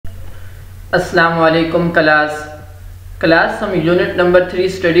अस्सलाम वालेकुम क्लास हम यूनिट नंबर 3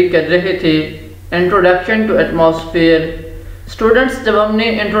 स्टडी कर रहे थे इंट्रोडक्शन टू एटमॉस्फेयर। स्टूडेंट्स, जब हमने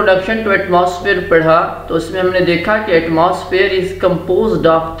इंट्रोडक्शन टू एटमॉस्फेयर पढ़ा तो उसमें हमने देखा कि atmosphere is composed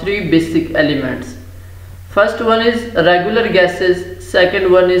of 3 basic elements. First one is regular gases,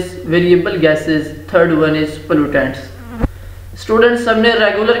 second one is variable gases, third one is pollutants. Students, हमने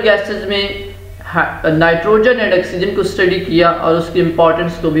रेगुलर गैसेस में नाइट्रोजन एंड ऑक्सीजन को स्टडी किया और उसकी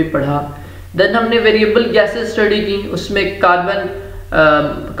इंपॉर्टेंस को भी पढ़ा। देन हमने वेरिएबल गैसेस स्टडी की, उसमें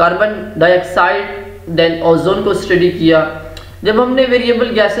कार्बन डाइऑक्साइड, देन ओजोन को स्टडी किया। जब हमने वेरिएबल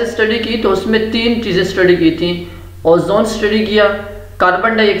गैसेस स्टडी की तो उसमें 3 चीज़ें स्टडी की थी, ओजोन स्टडी किया,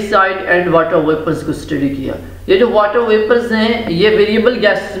 carbon dioxide and water vapours को स्टडी किया। ये जो वाटर वेपर्स हैं ये वेरिएबल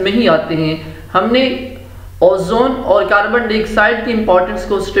गैसेस में ही आते हैं। हमने ओजोन और कार्बन डाइऑक्साइड की इंपॉर्टेंस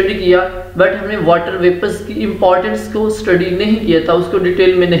को स्टडी किया, बट हमने वाटर वेपर्स की इंपॉर्टेंस को स्टडी नहीं किया था, उसको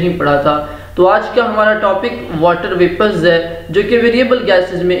डिटेल में नहीं पढ़ा था। तो आज का हमारा टॉपिक वाटर वेपर्स है, जो कि वेरिएबल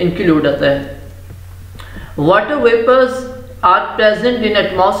गैसेस में इंक्लूड आता है। Water vapours are present in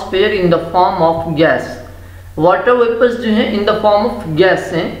atmosphere in the form of gas. Water vapours जो हैं in the form of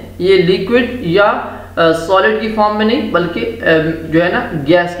gas हैं, ये लिक्विड या सॉलिड की फॉर्म में नहीं बल्कि जो है ना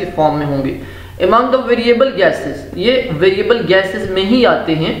गैस की फॉर्म में होंगे। Among the variable gases, ये वेरिएबल गैसेस में ही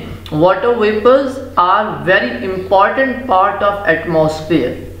आते हैं। Water vapours are very important part of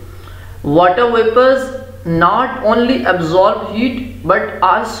atmosphere. Water vapours not only absorb heat but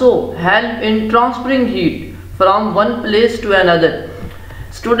also help in transferring heat from one place to another.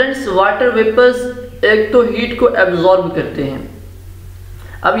 Students, water vapours एक तो heat को absorb करते हैं।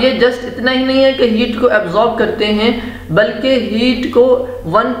 अब ये जस्ट इतना ही नहीं है कि हीट को एब्जॉर्ब करते हैं, बल्कि हीट को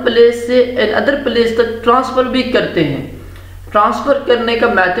वन प्लेस से अदर प्लेस तक ट्रांसफ़र भी करते हैं। ट्रांसफ़र करने का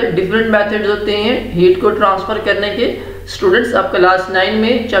मेथड, डिफरेंट मेथड्स होते हैं हीट को ट्रांसफ़र करने के। स्टूडेंट्स, आप क्लास 9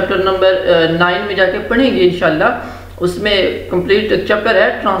 में चैप्टर नंबर 9 में जाके पढ़ेंगे इंशाल्लाह। उसमें कंप्लीट चैप्टर है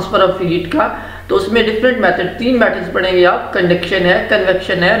ट्रांसफ़र ऑफ हीट का, तो उसमें डिफरेंट मेथड 3 मेथड्स पढ़ेंगे आप। कंडक्शन है,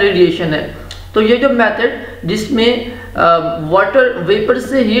 कन्वेक्शन है, रेडिएशन है। तो ये जो मेथड जिसमें वाटर वेपर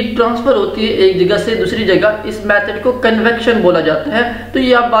से हीट ट्रांसफर होती है एक जगह से दूसरी जगह, इस मेथड को कन्वेक्शन बोला जाता है। तो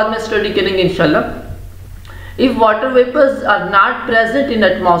ये आप बाद में स्टडी करेंगे इंशाल्लाह। If water vapours are not present in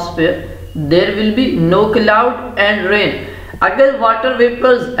atmosphere there will be no cloud and rain. अगर वाटर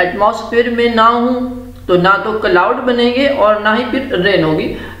वेपर्स एटमॉस्फेयर में ना हो तो ना तो क्लाउड बनेंगे और ना ही फिर रेन होगी।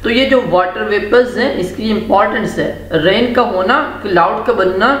 तो ये जो वाटर वेपर्स हैं इसकी इंपॉर्टेंस है। रेन का होना, क्लाउड का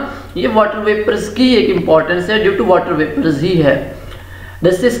बनना, ये वाटर वेपर्स की एक इंपॉर्टेंस है, ड्यू टू वाटर वेपर्स ही है।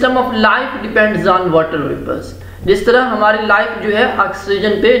 The system of life depends on water vapours. जिस तरह हमारी लाइफ जो है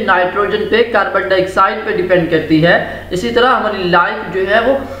ऑक्सीजन पे, नाइट्रोजन पे, कार्बन डाइऑक्साइड पे डिपेंड करती है, इसी तरह हमारी लाइफ जो है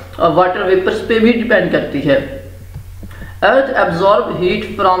वो वाटर वेपर्स पे भी डिपेंड करती है। अर्थ absorb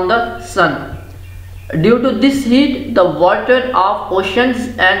heat from the sun. Due to this heat, the water of oceans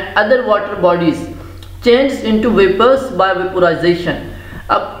and other water bodies changes into vapors by vaporization.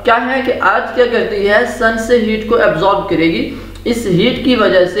 अब क्या है कि आज क्या करती है, सन से हीट को एब्जॉर्ब करेगी। इस हीट की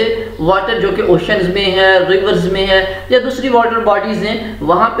वजह से वाटर जो कि ओशंस में है, रिवर्स में है या दूसरी वाटर बॉडीज हैं,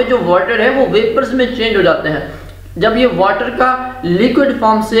 वहाँ पे जो वाटर है वो वेपर्स में चेंज हो जाते हैं। जब ये वाटर का लिक्विड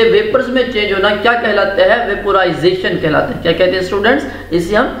फॉर्म से वेपर्स में चेंज होना क्या कहलाता है? वेपोराइजेशन कहलाता है। क्या कहते हैं स्टूडेंट्स?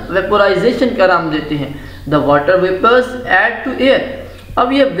 इसे हम वेपोराइजेशन का नाम देते हैं। The water vapours add to air.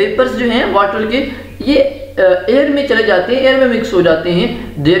 अब ये वेपर्स जो हैं वाटर के, ये एयर में चले जाते हैं, एयर में मिक्स हो जाते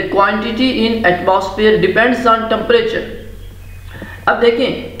हैं। There quantity in atmosphere depends on temperature. अब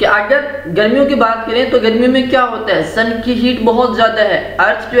देखें कि अगर गर्मियों की बात करें तो गर्मियों में क्या होता है, सन की हीट बहुत ज़्यादा है,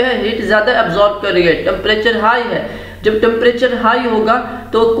 अर्थ जो है हीट ज़्यादा एब्जॉर्ब कर रही है, टेम्परेचर हाई है। जब टेम्परेचर हाई होगा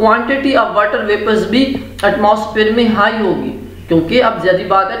तो क्वांटिटी ऑफ वाटर वेपर्स भी एटमॉस्फेयर में हाई होगी, क्योंकि अब ज़्यादा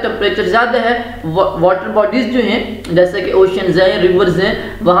बात है, टेम्परेचर ज़्यादा है। वाटर बॉडीज़ जो हैं जैसे कि ओशंस हैं, रिवर्स हैं,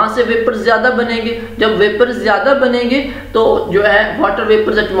 वहाँ से वेपर्स ज़्यादा बनेंगे। जब वेपर्स ज़्यादा बनेंगे तो जो है वाटर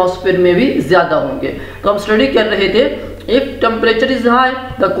वेपर्स एटमॉस्फेयर में भी ज़्यादा होंगे। तो हम स्टडी कर रहे थे, if temperature is high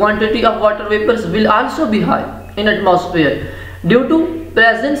the quantity of water vapors will also be high in atmosphere due to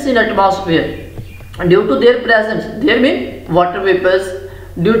presence in atmosphere. Due to their presence, there mean water vapors,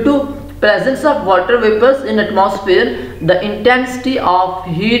 due to presence of water vapors in atmosphere the intensity of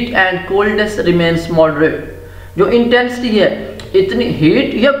heat and coldness remains moderate. जो intensity है, इतनी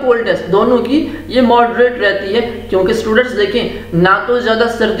heat या coldness दोनों की, ये moderate रहती है। क्योंकि स्टूडेंट्स देखें, ना तो ज़्यादा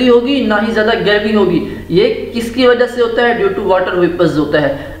सर्दी होगी ना ही ज़्यादा गर्मी होगी। ये किसकी वजह से होता है? ड्यू टू वाटर वेपर्स होता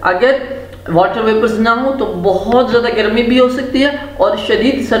है। अगर वाटर वेपर्स ना हो तो बहुत ज़्यादा गर्मी भी हो सकती है और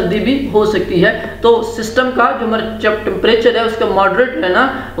शदीद सर्दी भी हो सकती है। तो सिस्टम का जो हमारा जब टेम्परेचर है उसका मॉडरेट रहना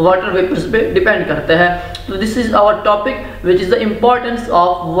वाटर वेपर्स पे डिपेंड करता है। तो this is our topic which is the importance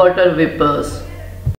of water vapours.